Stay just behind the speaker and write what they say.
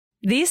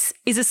This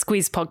is a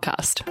Squiz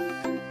podcast.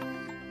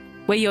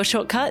 We're your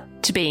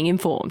shortcut to being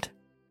informed.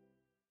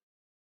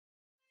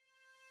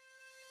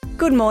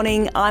 Good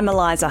morning, I'm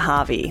Eliza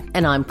Harvey.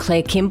 And I'm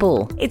Claire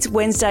Kimball. It's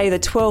Wednesday the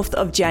 12th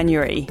of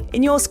January.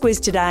 In your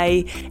Squiz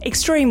today,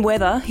 extreme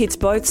weather hits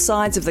both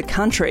sides of the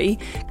country,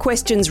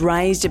 questions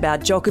raised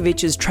about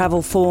Djokovic's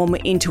travel form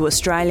into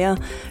Australia,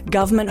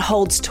 government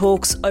holds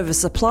talks over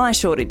supply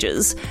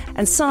shortages,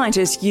 and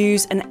scientists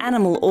use an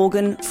animal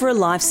organ for a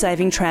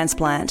life-saving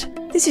transplant.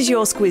 This is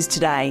your Squiz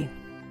today.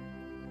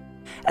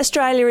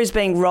 Australia is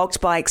being rocked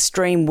by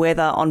extreme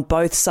weather on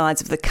both sides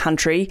of the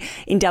country.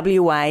 In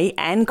WA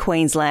and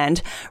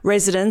Queensland,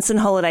 residents and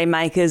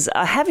holidaymakers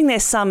are having their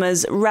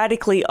summers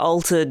radically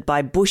altered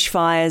by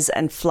bushfires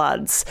and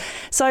floods.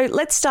 So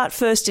let's start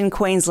first in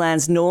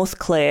Queensland's north,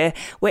 Claire,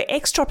 where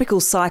ex-tropical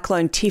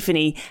cyclone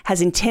Tiffany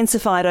has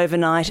intensified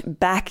overnight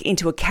back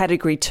into a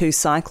Category 2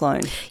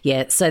 cyclone.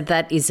 Yeah, so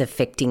that is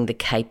affecting the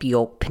Cape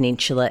York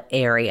Peninsula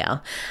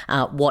area.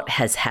 What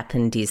has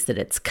happened is that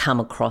it's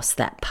come across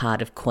that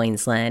part of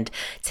Queensland.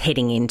 It's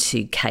heading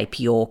into Cape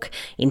York,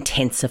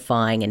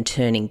 intensifying and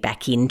turning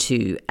back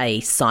into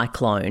a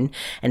cyclone,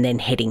 and then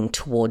heading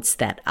towards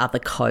that other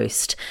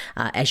coast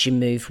as you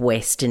move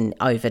west and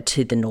over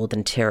to the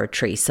Northern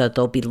Territory. So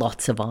there'll be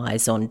lots of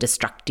eyes on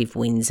destructive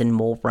winds and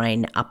more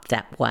rain up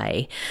that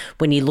way.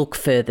 When you look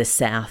further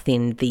south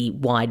in the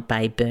Wide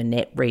Bay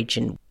Burnett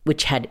region,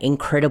 which had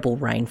incredible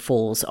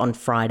rainfalls on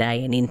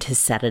Friday and into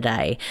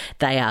Saturday,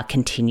 they are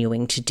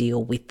continuing to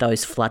deal with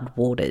those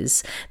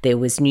floodwaters. There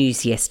was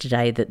news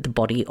yesterday that the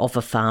body of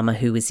a farmer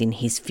who was in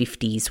his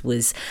 50s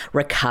was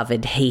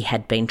recovered. He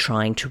had been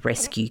trying to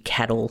rescue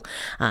cattle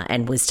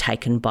and was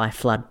taken by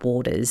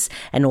floodwaters.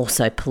 And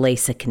also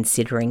police are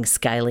considering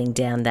scaling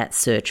down that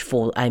search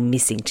for a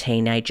missing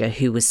teenager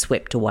who was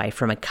swept away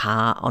from a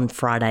car on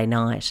Friday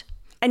night.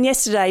 And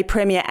yesterday,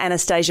 Premier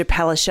Anastasia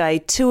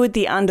Palaszczuk toured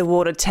the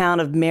underwater town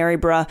of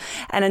Maryborough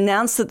and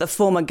announced that the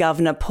former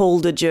governor, Paul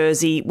de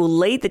Jersey, will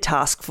lead the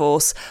task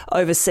force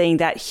overseeing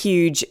that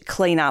huge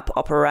clean-up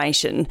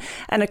operation.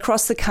 And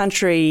across the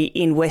country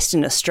in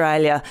Western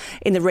Australia,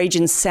 in the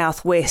region's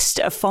southwest,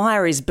 a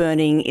fire is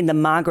burning in the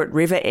Margaret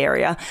River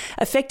area,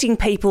 affecting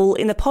people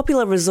in the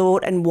popular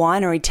resort and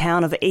winery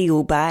town of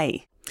Eagle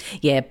Bay.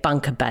 Yeah,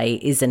 Bunker Bay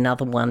is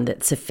another one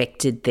that's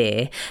affected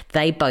there.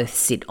 They both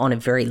sit on a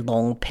very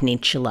long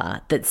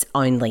peninsula that's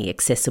only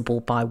accessible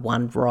by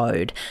one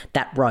road.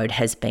 That road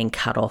has been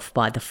cut off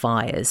by the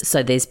fires.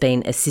 So there's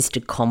been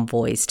assisted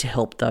convoys to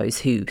help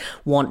those who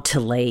want to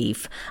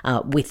leave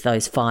with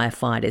those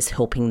firefighters,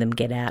 helping them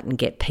get out and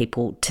get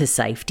people to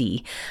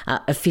safety.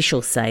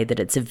 Officials say that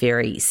it's a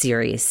very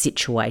serious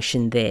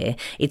situation there.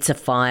 It's a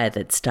fire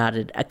that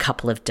started a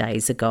couple of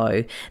days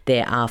ago.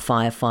 There are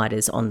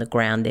firefighters on the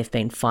ground. They've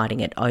been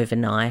fighting it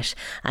overnight,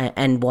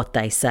 and what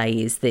they say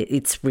is that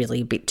it's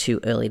really a bit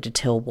too early to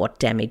tell what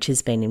damage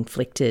has been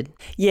inflicted.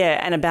 Yeah,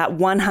 and about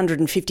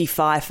 150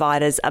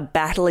 firefighters are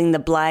battling the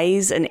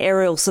blaze, and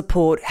aerial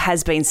support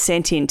has been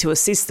sent in to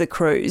assist the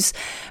crews.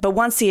 But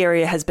once the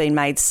area has been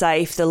made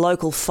safe, the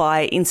local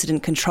fire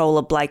incident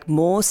controller Blake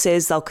Moore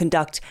says they'll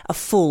conduct a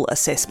full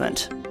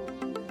assessment.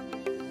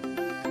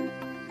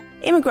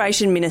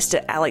 Immigration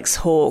Minister Alex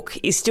Hawke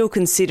is still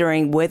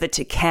considering whether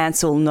to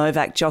cancel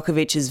Novak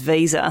Djokovic's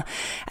visa,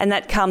 and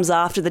that comes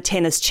after the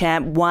tennis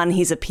champ won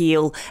his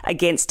appeal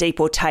against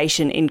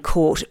deportation in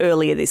court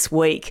earlier this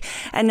week.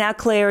 And now,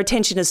 Claire,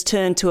 attention has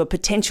turned to a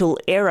potential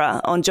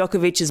error on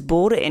Djokovic's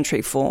border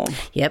entry form.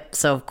 Yep,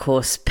 so of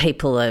course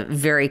people are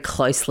very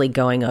closely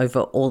going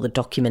over all the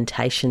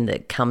documentation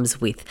that comes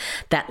with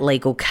that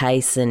legal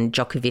case and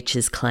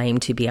Djokovic's claim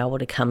to be able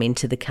to come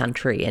into the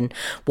country. And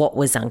what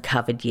was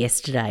uncovered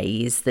yesterday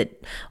is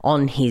that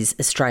on his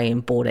Australian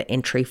border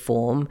entry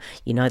form,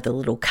 you know, the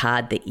little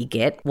card that you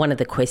get, one of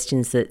the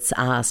questions that's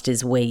asked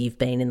is where you've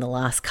been in the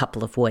last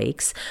couple of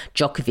weeks.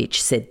 Djokovic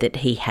said that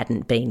he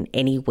hadn't been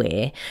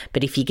anywhere,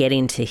 but if you get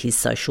into his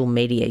social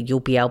media, you'll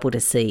be able to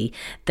see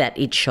that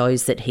it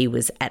shows that he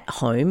was at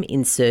home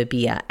in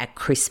Serbia at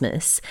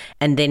Christmas,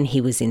 and then he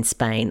was in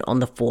Spain on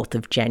the 4th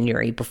of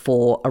January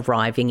before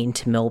arriving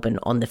into Melbourne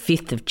on the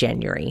 5th of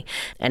January.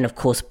 And of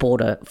course,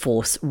 Border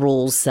Force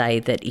rules say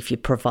that if you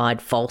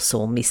provide false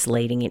or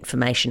misleading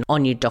information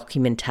on your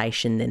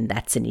documentation, then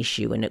that's an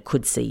issue and it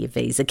could see your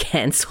visa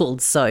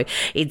cancelled. So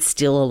it's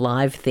still a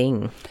live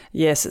thing.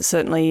 Yes, it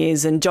certainly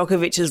is. And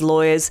Djokovic's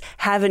lawyers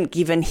haven't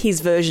given his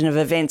version of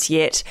events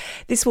yet.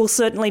 This will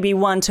certainly be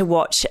one to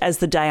watch as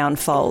the day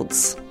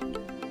unfolds.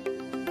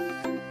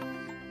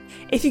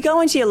 If you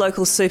go into your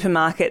local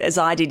supermarket, as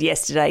I did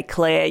yesterday,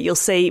 Claire, you'll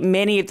see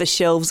many of the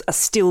shelves are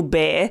still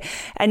bare,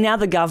 and now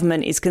the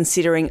government is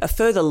considering a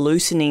further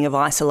loosening of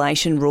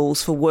isolation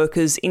rules for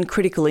workers in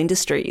critical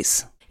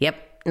industries.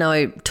 Yep.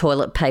 no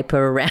toilet paper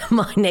around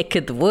my neck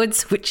of the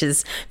woods, which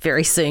is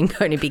very soon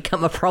going to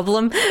become a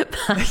problem.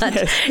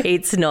 But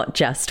It's not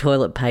just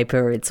toilet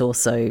paper, it's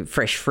also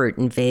fresh fruit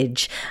and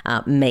veg,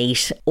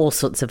 meat, all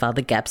sorts of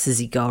other gaps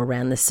as you go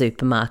around the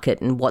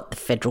supermarket. And what the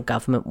federal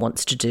government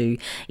wants to do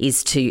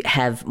is to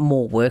have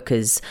more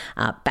workers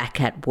back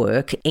at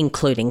work,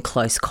 including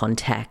close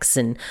contacts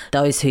and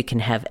those who can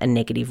have a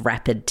negative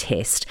rapid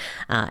test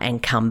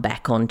and come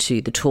back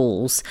onto the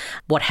tools.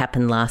 What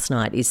happened last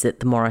night is that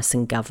the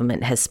Morrison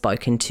government has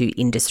spoken to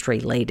industry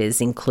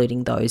leaders,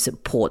 including those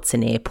at ports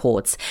and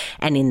airports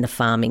and in the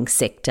farming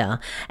sector.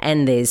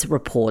 And there's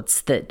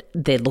reports that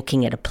they're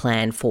looking at a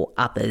plan for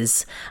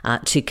others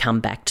to come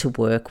back to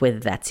work, whether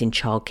that's in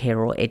childcare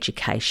or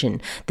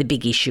education. The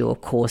big issue,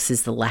 of course,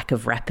 is the lack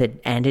of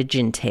rapid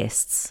antigen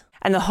tests.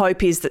 And the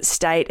hope is that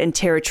state and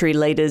territory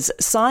leaders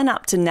sign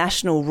up to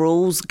national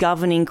rules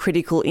governing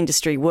critical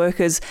industry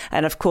workers,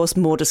 and of course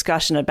more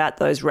discussion about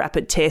those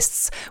rapid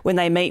tests when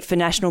they meet for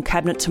National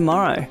Cabinet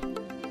tomorrow.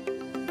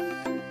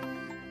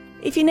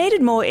 If you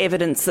needed more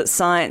evidence that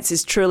science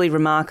is truly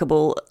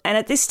remarkable, and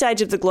at this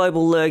stage of the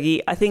global lurgy,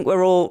 I think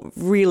we're all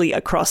really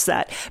across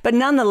that. But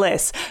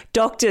nonetheless,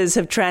 doctors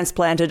have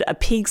transplanted a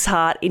pig's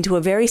heart into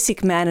a very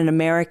sick man in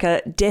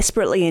America,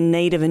 desperately in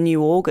need of a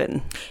new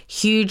organ.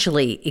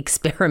 Hugely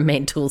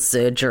experimental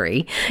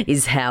surgery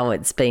is how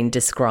it's been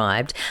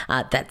described.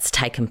 That's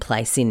taken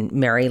place in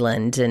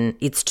Maryland, and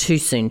it's too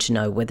soon to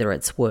know whether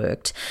it's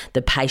worked.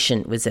 The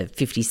patient was a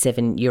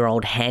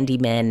 57-year-old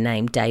handyman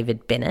named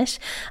David Bennett.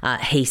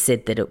 He said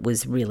that it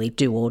was really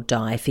do or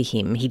die for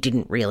him. He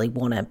didn't really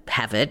want to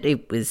have it.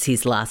 It was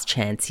his last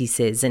chance, he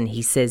says, and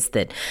he says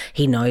that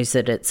he knows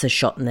that it's a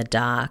shot in the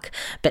dark.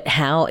 But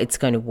how it's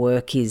going to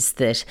work is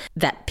that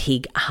that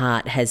pig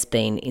heart has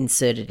been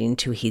inserted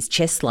into his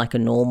chest like a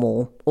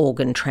normal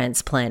organ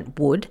transplant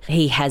would.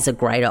 He has a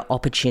greater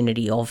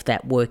opportunity of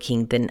that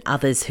working than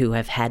others who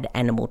have had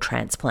animal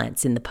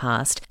transplants in the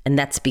past, and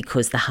that's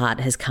because the heart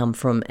has come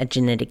from a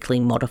genetically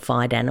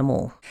modified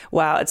animal.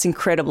 Wow, it's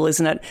incredible,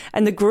 isn't it?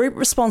 And the group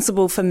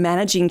responsible for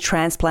managing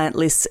transplant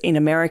lists in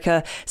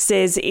America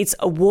says it's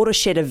a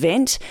watershed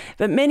event,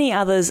 but many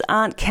others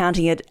aren't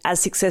counting it as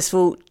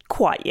successful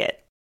quite yet.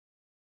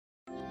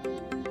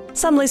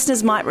 Some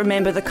listeners might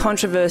remember the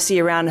controversy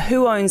around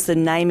who owns the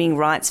naming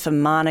rights for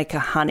Manuka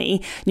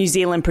honey. New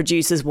Zealand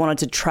producers wanted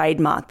to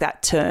trademark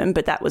that term,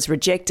 but that was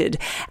rejected.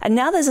 And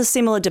now there's a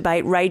similar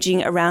debate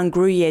raging around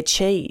Gruyere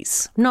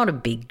cheese. Not a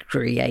big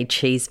Gruyere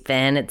cheese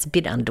fan. It's a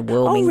bit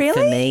underwhelming for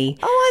me.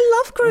 Oh,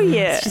 I love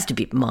Gruyere. It's just a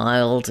bit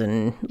mild,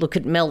 and look,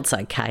 it melts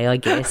okay, I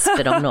guess,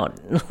 but I'm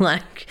not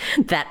like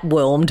that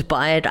whelmed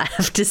by it, I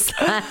have to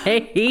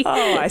say.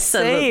 Oh, I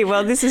see.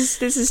 Well, this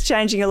is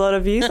changing a lot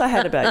of views I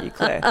had about you,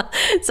 Claire.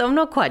 So I'm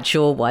not quite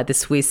sure why the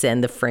Swiss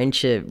and the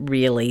French are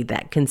really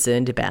that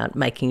concerned about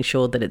making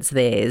sure that it's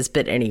theirs.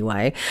 But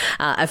anyway,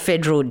 a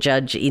federal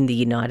judge in the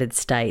United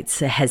States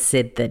has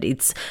said that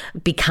it's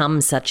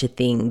become such a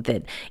thing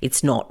that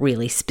it's not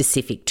really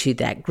specific to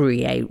that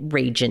Gruyere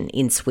region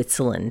in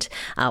Switzerland.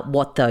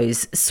 What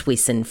those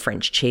Swiss and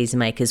French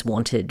cheesemakers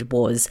wanted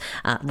was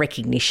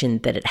recognition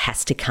that it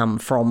has to come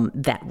from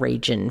that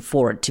region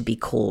for it to be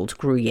called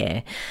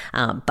Gruyere.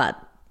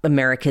 But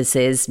America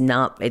says,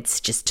 no, it's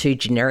just too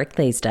generic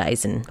these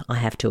days, and I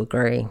have to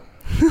agree.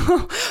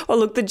 Well,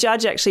 look, the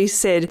judge actually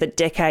said that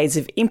decades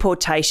of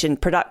importation,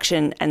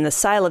 production and the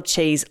sale of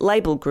cheese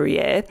labelled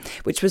Gruyere,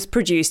 which was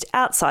produced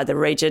outside the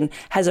region,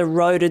 has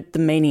eroded the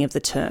meaning of the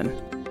term.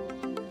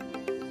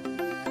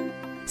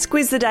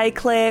 Squiz the day,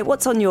 Claire.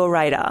 What's on your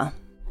radar?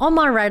 On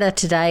my radar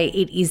today,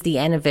 it is the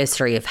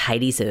anniversary of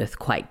Haiti's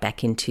earthquake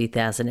back in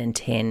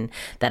 2010.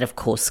 That, of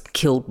course,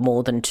 killed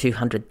more than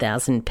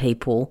 200,000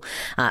 people.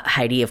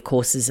 Haiti, of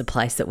course, is a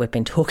place that we've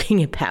been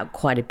talking about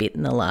quite a bit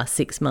in the last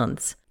 6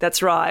 months.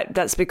 That's right.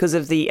 That's because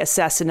of the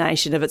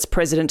assassination of its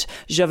president,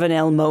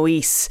 Jovenel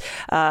Moïse,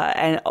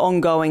 and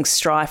ongoing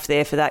strife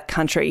there for that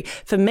country.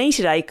 For me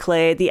today,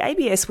 Claire, the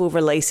ABS will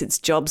release its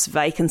jobs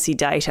vacancy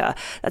data.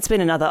 That's been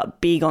another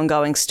big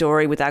ongoing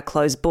story with our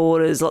closed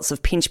borders, lots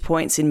of pinch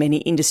points in many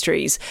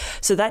industries.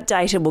 So that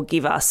data will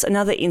give us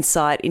another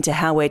insight into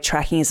how we're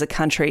tracking as a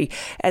country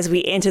as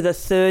we enter the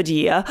third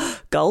year,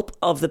 gulp,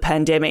 of the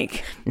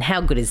pandemic. And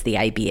how good is the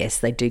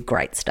ABS? They do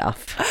great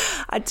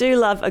stuff. I do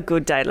love a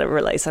good data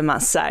release, I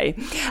must say.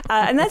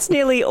 And that's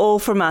nearly all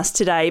from us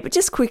today. But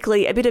just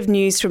quickly, a bit of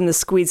news from the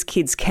Squiz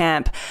Kids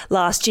camp.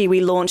 Last year,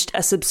 we launched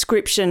a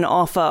subscription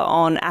offer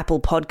on Apple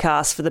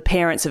Podcasts for the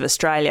parents of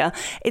Australia.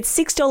 It's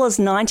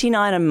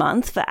 $6.99 a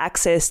month for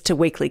access to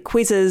weekly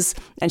quizzes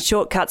and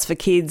shortcuts for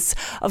kids.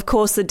 Of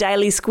course, the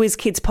daily Squiz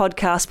Kids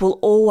podcast will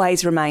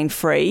always remain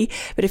free.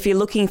 But if you're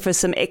looking for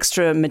some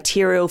extra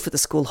material for the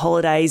school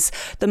holidays,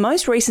 the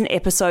most recent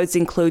episodes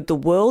include The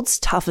World's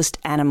Toughest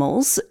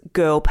Animals,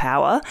 Girl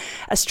Power,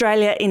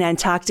 Australia in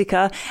Antarctica,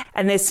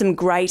 and there's some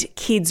great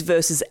kids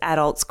versus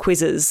adults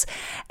quizzes.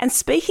 And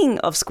speaking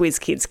of Squiz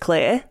Kids,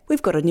 Claire,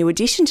 we've got a new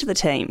addition to the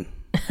team.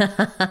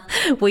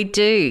 We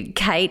do.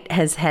 Kate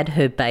has had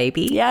her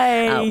baby.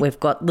 Yay. We've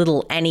got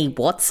little Annie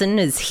Watson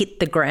has hit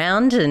the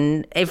ground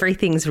and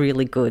everything's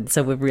really good.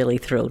 So we're really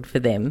thrilled for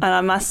them. And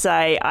I must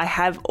say, I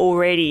have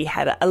already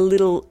had a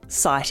little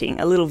sighting,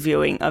 a little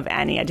viewing of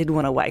Annie. I didn't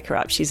want to wake her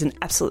up. She's an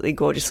absolutely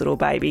gorgeous little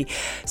baby.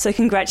 So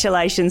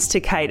congratulations to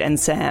Kate and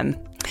Sam.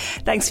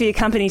 Thanks for your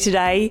company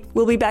today.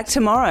 We'll be back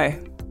tomorrow.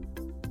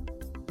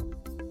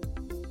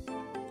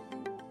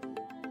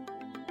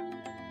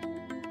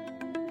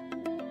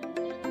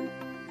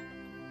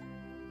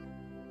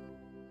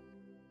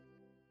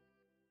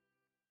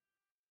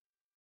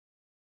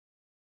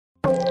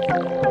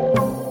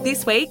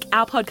 This week,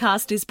 our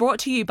podcast is brought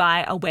to you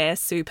by Aware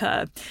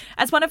Super.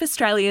 As one of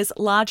Australia's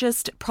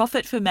largest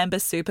profit-for-member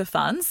super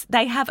funds,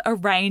 they have a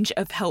range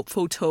of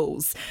helpful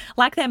tools,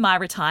 like their My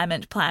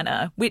Retirement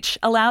Planner, which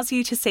allows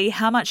you to see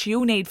how much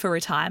you'll need for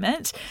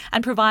retirement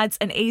and provides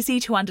an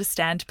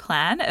easy-to-understand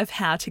plan of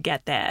how to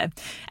get there.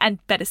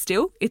 And better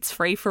still, it's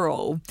free for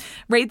all.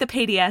 Read the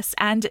PDS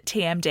and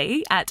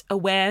TMD at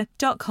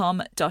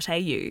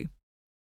aware.com.au.